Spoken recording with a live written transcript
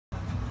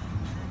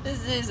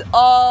This is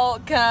all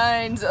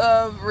kinds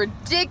of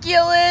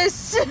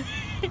ridiculous.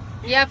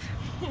 Yep.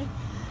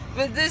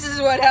 But this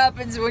is what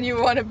happens when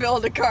you want to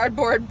build a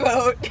cardboard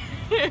boat.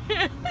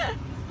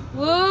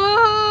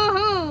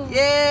 Woohoo!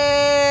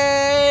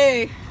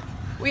 Yay!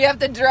 We have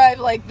to drive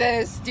like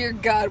this. Dear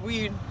God,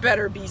 we'd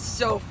better be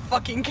so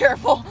fucking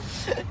careful.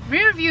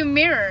 Rear view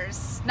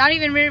mirrors, not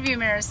even rear view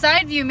mirrors,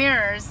 side view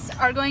mirrors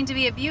are going to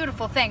be a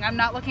beautiful thing. I'm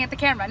not looking at the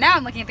camera. Now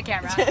I'm looking at the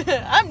camera.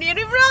 I'm not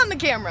even on the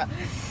camera.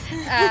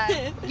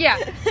 Yeah,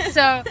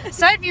 so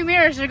side view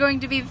mirrors are going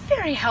to be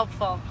very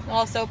helpful.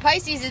 Also,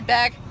 Pisces is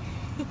back.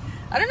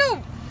 I don't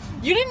know.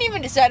 You didn't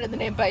even decide on the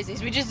name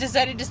Pisces. We just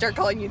decided to start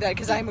calling you that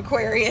because I'm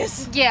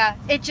Aquarius. Yeah,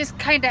 it just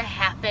kind of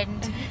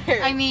happened.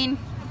 I mean,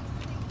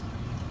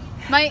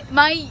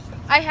 I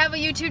have a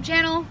YouTube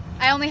channel.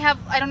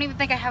 I don't even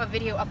think I have a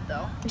video up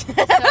though.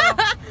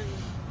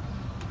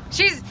 So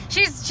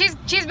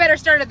she's better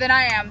started than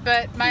I am,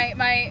 but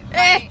my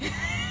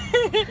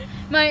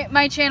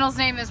channel's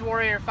name is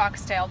Warrior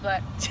Foxtail,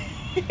 but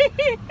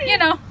you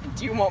know.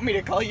 Do you want me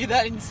to call you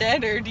that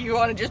instead, or do you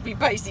want to just be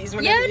Pisces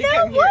whenever you you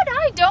know come what? here?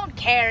 I don't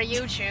care.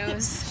 You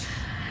choose.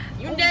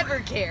 You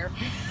never care.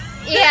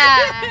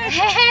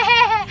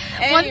 Yeah.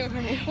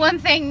 Anyway. One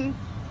thing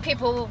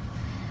people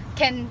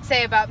can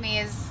say about me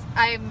is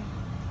I'm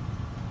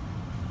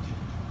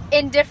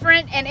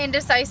indifferent and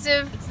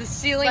indecisive. It's the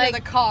ceiling of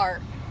the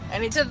car,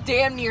 and it's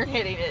damn near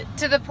hitting it.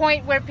 To the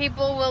point where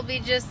people will be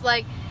just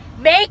like,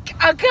 make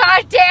a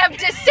goddamn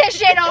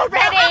decision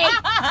already!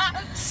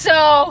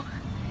 So,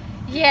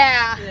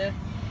 yeah.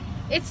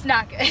 It's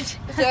not good.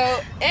 So,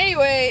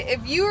 anyway,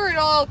 if you were at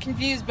all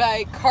confused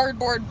by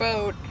cardboard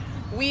boat,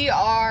 we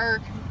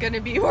are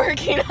gonna be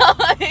working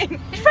on... You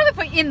should probably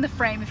put in the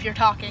frame if you're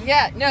talking.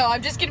 Yeah, no,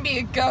 I'm just gonna be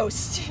a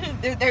ghost.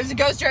 There's a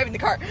ghost driving the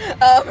car.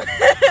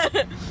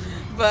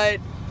 But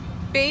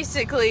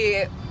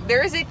basically,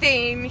 there is a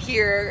theme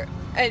here,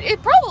 and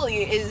it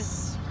probably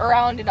is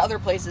around in other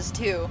places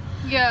too.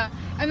 Yeah,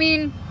 I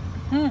mean,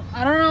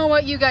 I don't know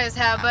what you guys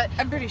have, but...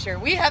 I'm pretty sure.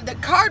 We have the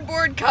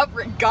Cardboard Cup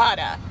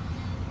Regatta,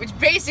 which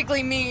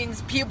basically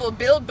means people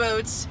build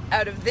boats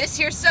out of this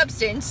here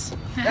substance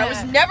that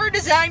was never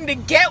designed to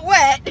get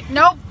wet.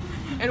 Nope.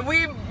 And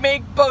we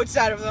make boats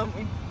out of them.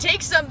 We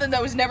take something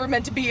that was never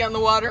meant to be on the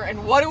water,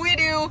 and what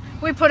do?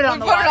 We put it on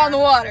the water. We put it on the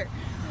water.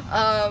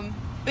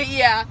 But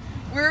yeah,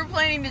 we were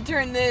planning to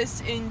turn this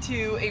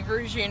into a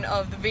version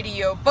of the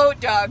video Boat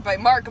Dog by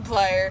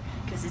Markiplier,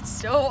 because it's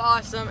so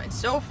awesome and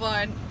so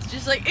fun. It's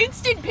just like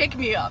instant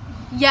pick-me-up.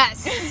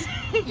 Yes.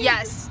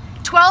 Yes.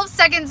 12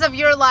 seconds of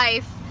your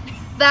life.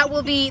 That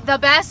will be the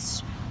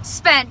best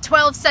spent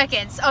 12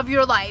 seconds of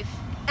your life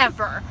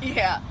ever.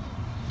 Yeah.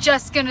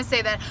 Just gonna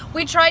say that.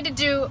 We tried to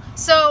do,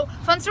 so,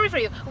 fun story for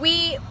you.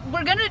 We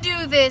were gonna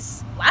do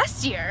this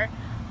last year,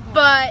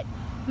 but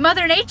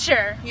Mother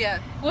Nature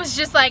was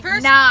just like,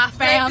 nah,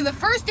 fam. The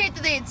first date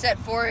that they had set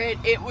for it,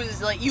 it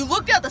was like, you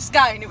looked out the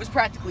sky and it was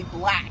practically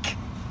black.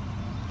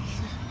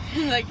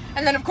 Like,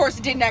 and then of course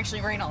it didn't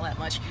actually rain all that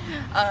much.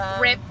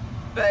 Rip.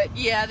 But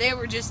yeah, they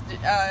were just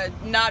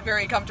not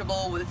very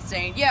comfortable with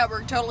saying, yeah,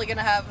 we're totally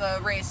gonna have a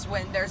race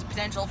when there's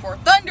potential for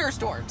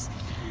thunderstorms.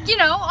 You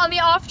know, on the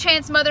off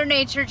chance Mother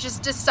Nature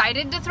just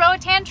decided to throw a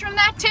tantrum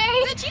that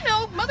day. But you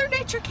know, Mother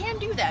Nature can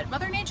do that.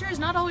 Mother Nature is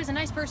not always a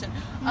nice person.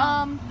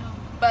 No.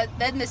 But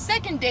then the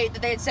second date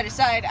that they had set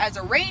aside as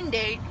a rain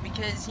date,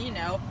 because, you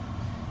know,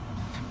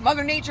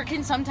 Mother Nature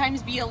can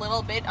sometimes be a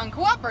little bit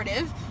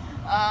uncooperative.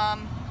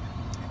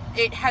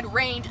 It had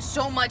rained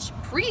so much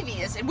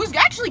previous. It was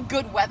actually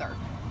good weather.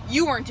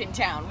 You weren't in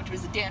town, which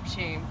was a damn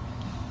shame.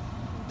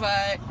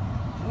 But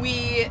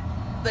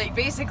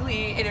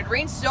basically, it had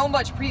rained so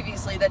much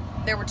previously that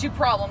there were two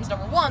problems.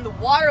 Number one, the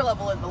water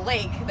level in the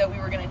lake that we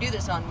were going to do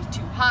this on was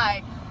too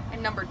high.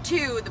 And number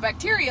two, the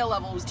bacteria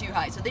level was too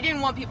high. So they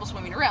didn't want people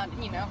swimming around.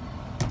 And, you know,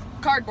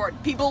 cardboard.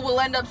 People will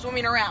end up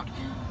swimming around.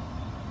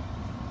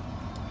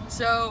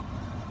 So,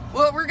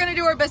 well, we're going to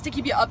do our best to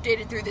keep you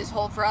updated through this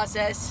whole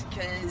process,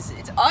 because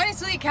it's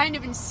honestly kind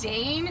of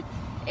insane,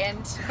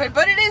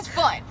 but it is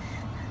fun.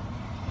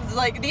 It's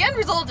like, the end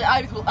result,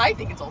 I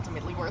think it's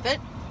ultimately worth it.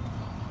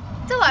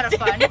 It's a lot of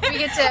fun.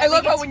 I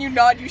love how when you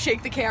nod, you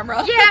shake the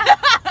camera. Yeah.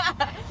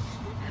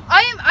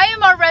 I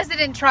am our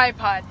resident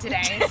tripod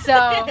today,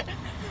 so...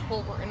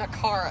 Well, we're in a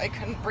car. I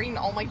couldn't bring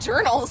all my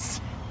journals.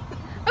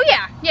 Oh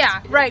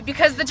yeah, right.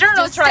 Because the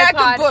journal Just stack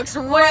tripod of books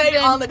right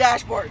on the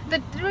dashboard.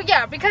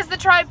 Because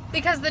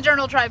the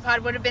journal tripod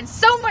would have been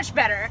so much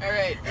better. All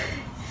right.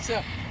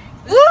 So,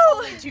 this is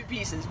only 2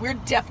 pieces. We're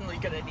definitely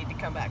gonna need to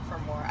come back for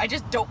more. I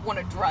just don't want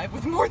to drive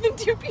with more than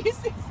 2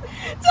 pieces.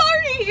 It's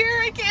already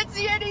here. I can't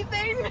see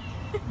anything.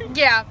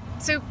 Yeah.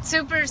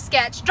 Super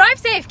sketch. Drive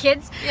safe,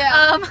 kids.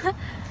 Yeah.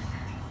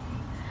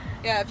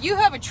 Yeah. If you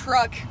have a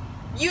truck,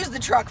 use the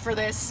truck for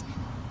this.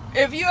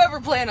 If you ever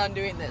plan on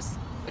doing this,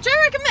 which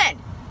I recommend.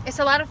 It's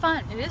a lot of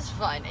fun. It is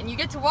fun, and you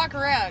get to walk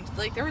around.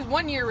 Like, there was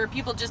one year where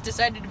people just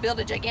decided to build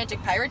a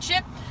gigantic pirate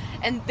ship,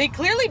 and they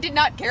clearly did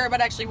not care about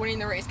actually winning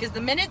the race, because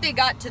the minute they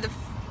got to the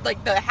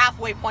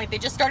halfway point, they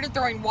just started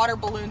throwing water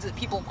balloons at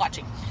people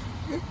watching.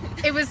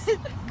 It was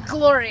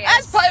glorious.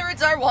 As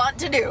pirates are wont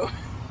to do.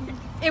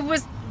 It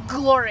was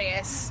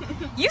glorious.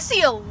 You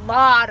see a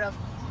lot of,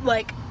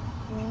 like,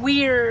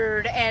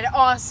 weird and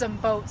awesome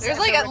boats. There's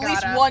like at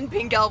least one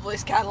pink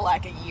Elvis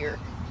Cadillac a year.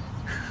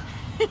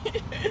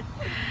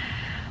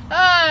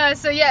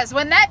 So yes,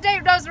 when that day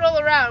does roll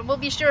around, we'll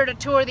be sure to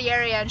tour the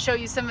area and show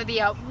you some of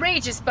the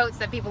outrageous boats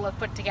that people have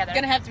put together.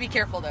 Gonna have to be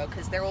careful though,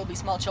 because there will be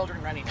small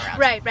children running around.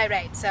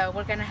 Right. So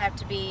we're gonna have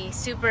to be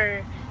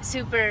super,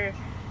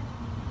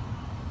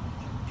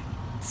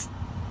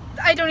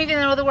 I don't even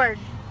know the word.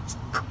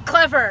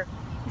 Clever.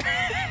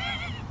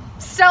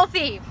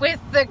 Stealthy with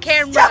the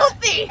camera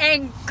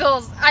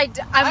angles. I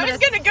was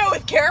gonna go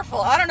with careful.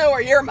 I don't know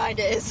where your mind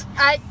is.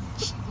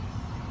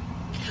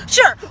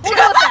 Sure, we'll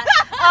go with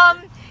that.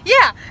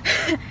 Yeah.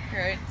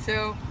 Alright,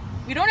 so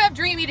we don't have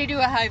Dreamy to do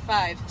a high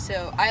five,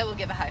 so I will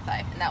give a high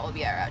five, and that will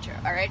be our outro.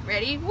 Alright,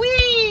 ready?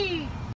 Whee!